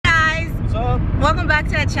welcome back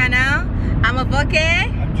to our channel. I'm Avoke.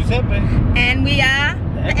 I'm Giuseppe. And we are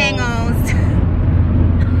the Engels.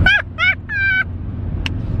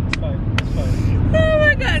 It's fine, it's fine. Oh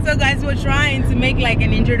my god. So guys, we're trying to make like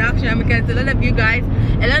an introduction because a lot of you guys,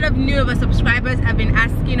 a lot of new of our subscribers have been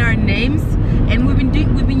asking our names, and we've been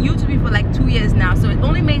YouTubing for like 2 years now, so it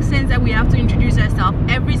only makes sense that we have to introduce ourselves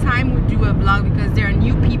every time we do a vlog because there are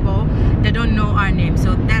new people that don't know our name.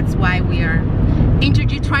 So that's why we are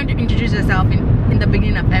trying to introduce ourselves in the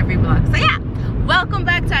beginning of every vlog. So yeah, welcome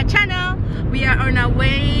back to our channel. We are on our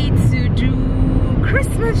way to do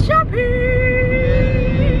Christmas shopping.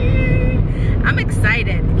 I'm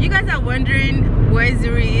excited. If you guys are wondering where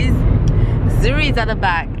Zuri is at the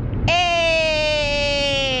back.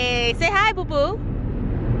 Hey, say hi, boo boo.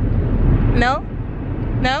 No,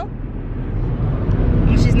 no,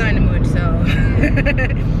 she's not in the mood, so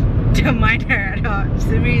don't mind her at all.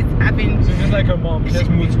 Zuri is having. She's just like her mom. She has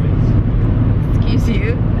mood swings. Excuse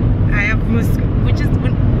you. I have mood swings.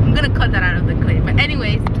 I'm gonna cut that out of the clip. But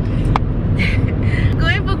anyways,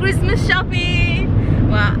 going for Christmas shopping.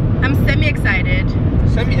 Well, I'm semi-excited.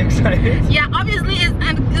 Semi-excited? Yeah, obviously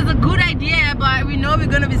it's a good idea, but we know we're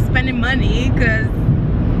gonna be spending money because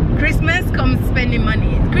Christmas comes spending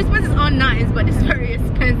money. Christmas is all nice, but it's very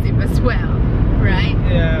expensive as well, right?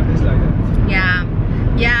 Yeah, it's like that.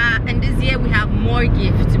 Yeah, and this year we have more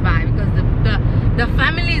gifts to buy because the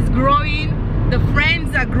family is growing, the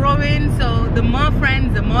friends are growing, so the more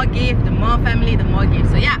friends, the more gift, the more family, the more gift.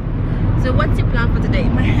 So yeah. So what's your plan for today?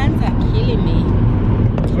 My hands are killing me.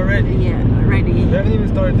 Already? Yeah, already. You haven't even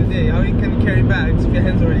started the day. How you can carry bags if your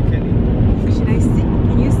hands already killing? Should I see?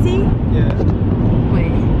 Can you see? Yeah.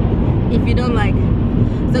 Wait. If you don't like.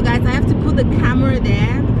 So guys, I have to put the camera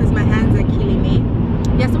there because my hands are killing me.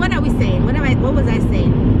 Yeah, so what are we saying? What was I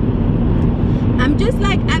saying? I'm just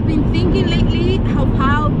like, I've been thinking lately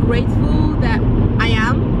how grateful that I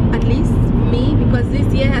am, at least for me, because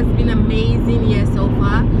this year has been an amazing year so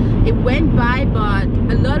far. It went by, but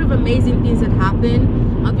a lot of amazing things had happened.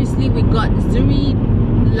 Obviously, we got Zuri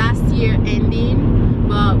last year ending,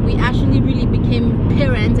 but we actually really became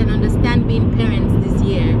parents and understand being parents this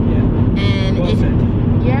year. Yeah. And well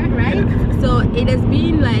yeah, right? Yeah. So it has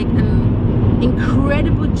been like an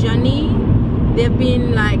incredible journey. There have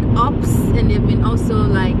been like ups and there have been also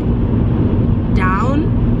like down,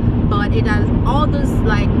 but it has, all those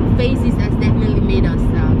like phases has definitely made us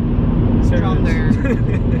stronger.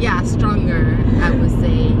 Yeah, stronger, I would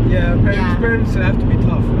say. Yeah, parents have to be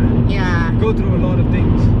tough, man. Yeah. Go through a lot of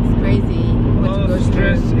things. It's crazy. A lot of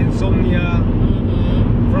stress, insomnia,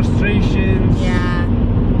 frustrations. Yeah.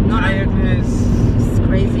 Tiredness. It's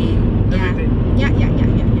crazy. Everything. Yeah.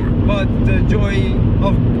 But the joy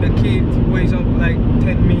of the kid weighs up like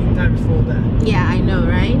 10 million times for that. Yeah, I know,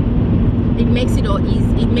 right? It makes it all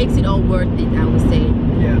easy. It makes it all worth it, I would say.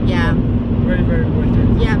 Yeah. Yeah. Very, very worth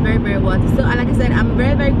it. Yeah, very, very worth it. So like I said, I'm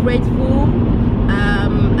very, very grateful.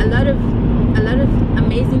 A lot of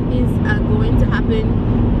amazing things are going to happen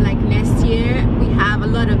like next year. We have a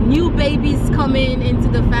lot of new babies coming into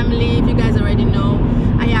the family. If you guys already know,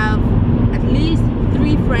 I have at least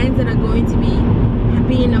 3 friends that are going to be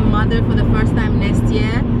being a mother for the first time next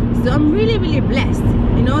year. So I'm really, really blessed.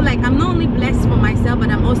 You know, like I'm not only blessed for myself, but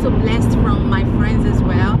I'm also blessed from my friends as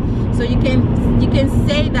well. So you can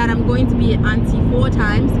say that I'm going to be an auntie 4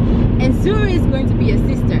 times, and Zuri is going to be a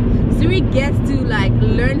sister. Zuri gets to like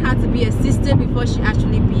learn how to be a sister before she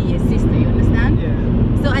actually be a sister. You understand? Yeah.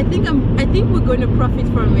 So I think we're going to profit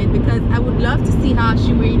from it because I would love to see how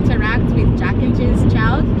she will interact with Jack and Jill's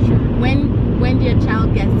child when their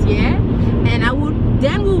child gets here, and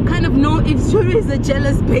then we'll kind of know if Zuri is a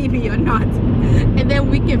jealous baby or not, and then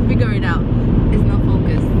we can figure it out. It's not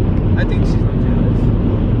focused. I think she's not jealous.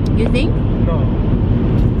 You think? No.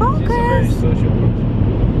 Focus. She's a very social person.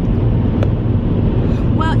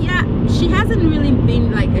 Well, yeah, she hasn't really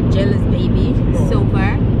been like a jealous baby so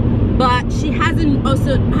far, but she hasn't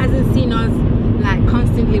seen us like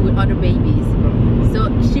constantly with other babies. So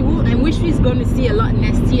she will, and which she's going to see a lot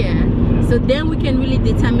next year. So then we can really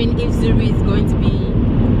determine if Zuri is going to be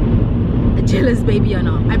a jealous baby or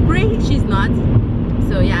not. I pray she's not.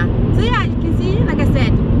 So yeah, you can see, like I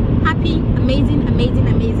said, happy, amazing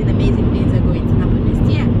things are going to happen next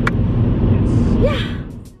year. Yeah.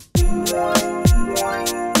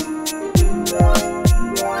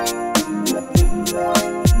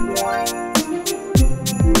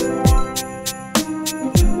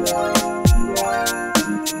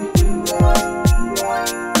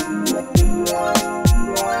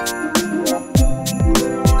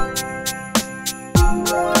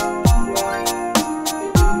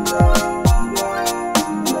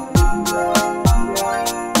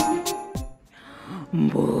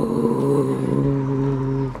 Whoa.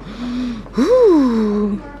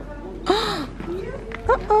 Ooh.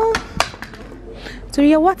 Uh-oh. So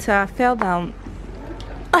your water fell down.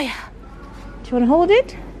 Oh yeah. Do you want to hold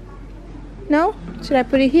it? No? Should I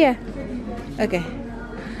put it here? Okay.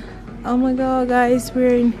 Oh my god, guys,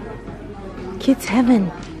 we're in kids heaven.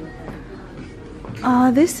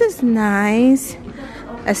 Oh, this is nice.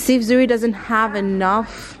 As if Zuri doesn't have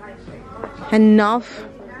enough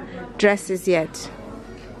dresses yet.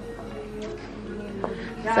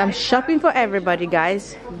 So I'm shopping for everybody,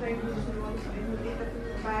 guys.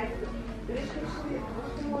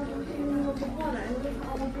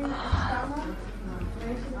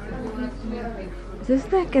 This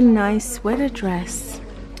is like a nice sweater dress.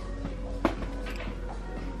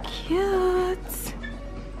 Cute.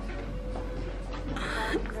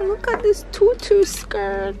 Look at this tutu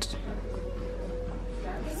skirt.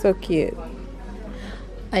 So cute.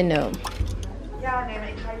 I know.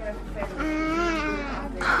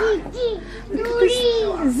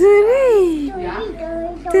 Zuri.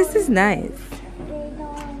 This is nice.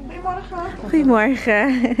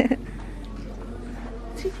 Goedemorgen.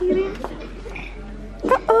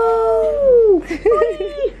 Uh-oh.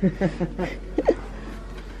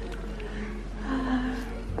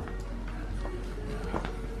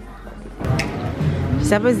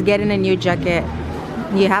 Saba's getting a new jacket.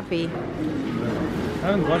 You happy? I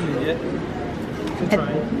haven't gotten it yet. I'm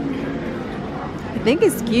trying. I think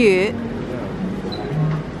it's cute.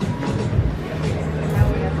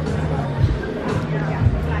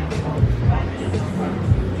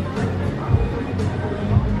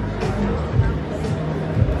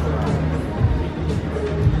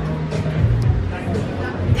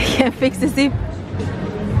 Can't fix the zip.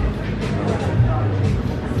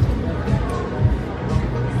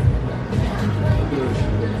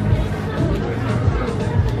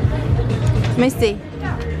 Misty.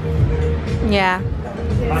 Yeah,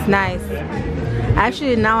 it's nice.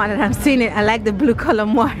 Actually, now that I'm seeing it, I like the blue color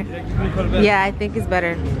more. You like the blue color better? Yeah, I think it's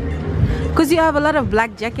better. Because you have a lot of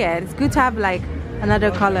black jackets. It's good to have like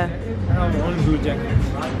another color. I have only blue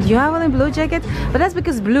jackets. You have only blue jackets? But that's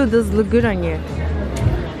because blue does look good on you.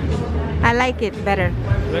 I like it better.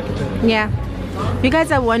 You like it better? Yeah. You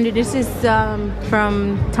guys are wondering, this is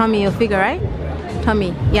from Tommy Hilfiger, right?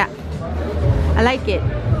 Tommy, yeah. I like it.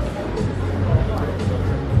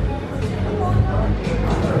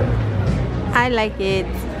 I like it.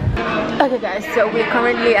 Okay guys, so we're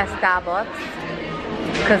currently at Starbucks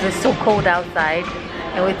because it's so cold outside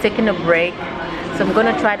and we're taking a break. So I'm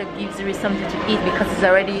gonna try to give Zuri something to eat because it's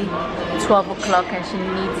already 12 o'clock and she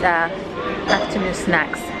needs afternoon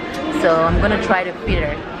snacks. So I'm gonna try to feed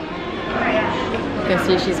her. You can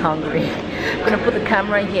see she's hungry. I'm gonna put the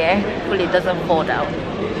camera here, hopefully it doesn't fall down.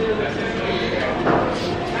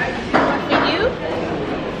 Feed you?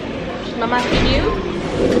 Should Mama feed you?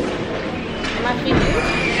 Mama feed you?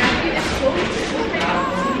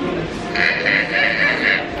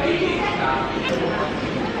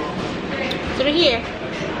 Through here.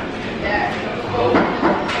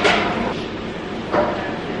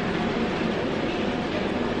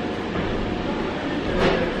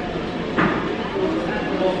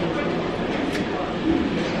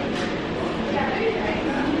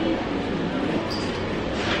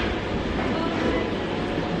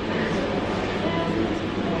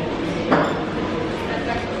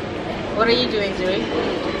 What are you doing, Zuri?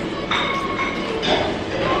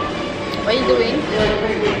 What are you doing?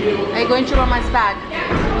 Are you going through Mama's bag?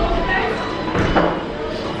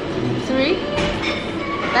 Zuri?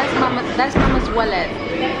 That's Mama's wallet.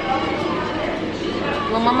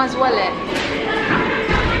 You want Mama's wallet?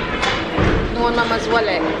 You want Mama's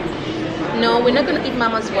wallet? No, we're not gonna eat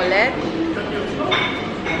Mama's wallet.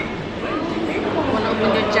 Wanna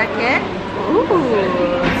open your jacket?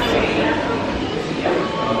 Ooh.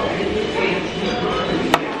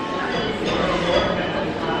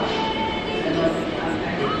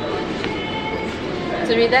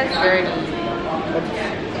 Zuri, that's dirty.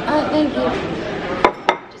 Oh, thank you.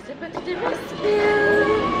 Just about to the rescue.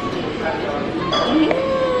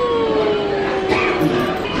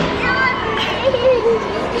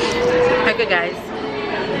 Okay, guys.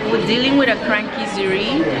 We're dealing with a cranky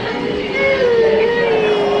Zuri.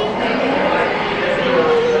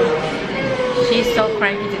 She's so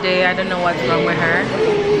cranky today. I don't know what's wrong with her.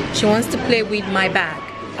 She wants to play with my bag.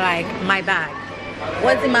 Like, my bag.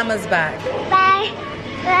 What's in Mama's bag? Bye.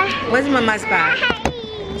 Where's Mama's bag?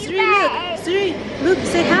 Zuri, look. Zuri, look,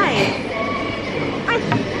 say hi.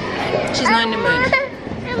 She's not in the mood.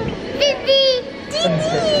 Didi. Didi.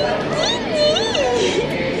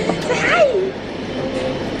 Say hi.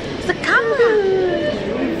 It's the camera.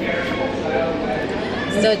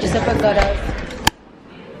 So Giuseppe got us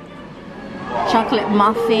chocolate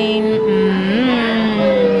muffin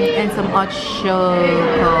and some hot chocolate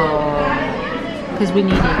because we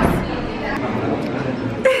need it.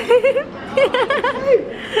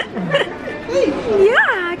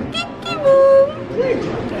 Yeah, Kiki Boo!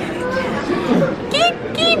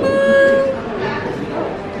 Kiki Boo!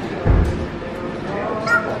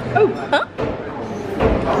 Oh, huh?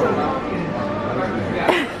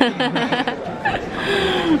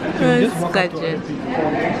 What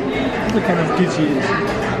kind of kid she is?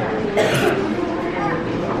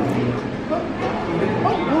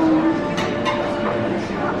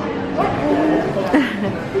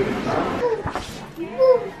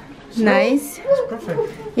 Nice. It's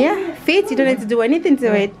perfect. Yeah, fit. You don't need to do anything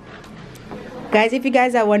to it. Guys, if you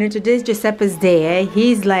guys are wondering, today's Giuseppe's day.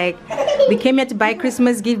 He's like, we came here to buy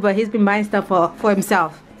Christmas gift, but he's been buying stuff for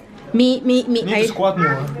himself. Me. Need to squat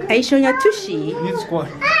more. Are you showing your tushy? Need to squat.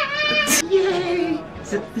 Yay!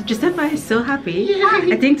 So Giuseppe is so happy.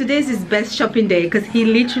 I think today is his best shopping day because he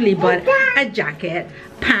literally bought a jacket,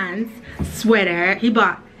 pants, sweater. He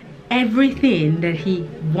bought everything that he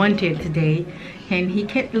wanted today, and he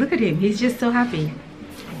can't look at him. He's just so happy.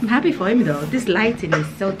 I'm happy for him though. This lighting is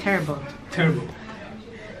so terrible. Terrible.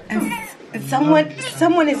 And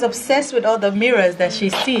someone is obsessed with all the mirrors that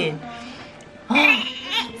she's seeing. Oh,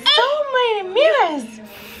 so many mirrors!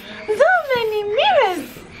 So many mirrors!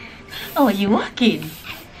 Oh, are you walking?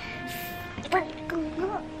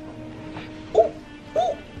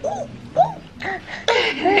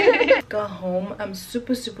 Got home. I'm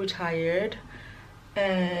super tired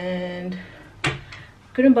and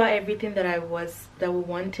couldn't buy everything that we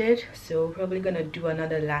wanted, so probably gonna do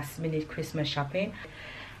another last minute Christmas shopping.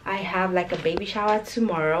 I have like a baby shower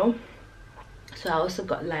tomorrow, so I also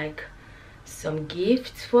got like some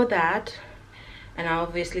gifts for that, and I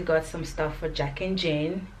obviously got some stuff for Jack and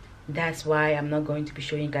Jane. That's why I'm not going to be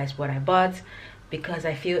showing you guys what I bought, because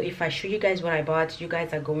I feel if I show you guys what I bought, you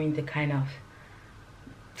guys are going to kind of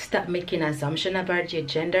start making assumption about the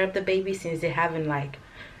gender of the baby, since they haven't like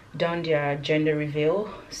done their gender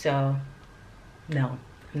reveal. So no,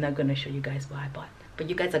 I'm not gonna show you guys what I bought, but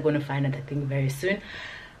you guys are gonna find out I think very soon.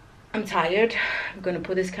 I'm tired. I'm gonna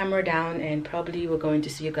put this camera down, and probably we're going to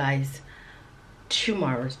see you guys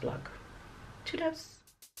tomorrow's vlog. Toodles.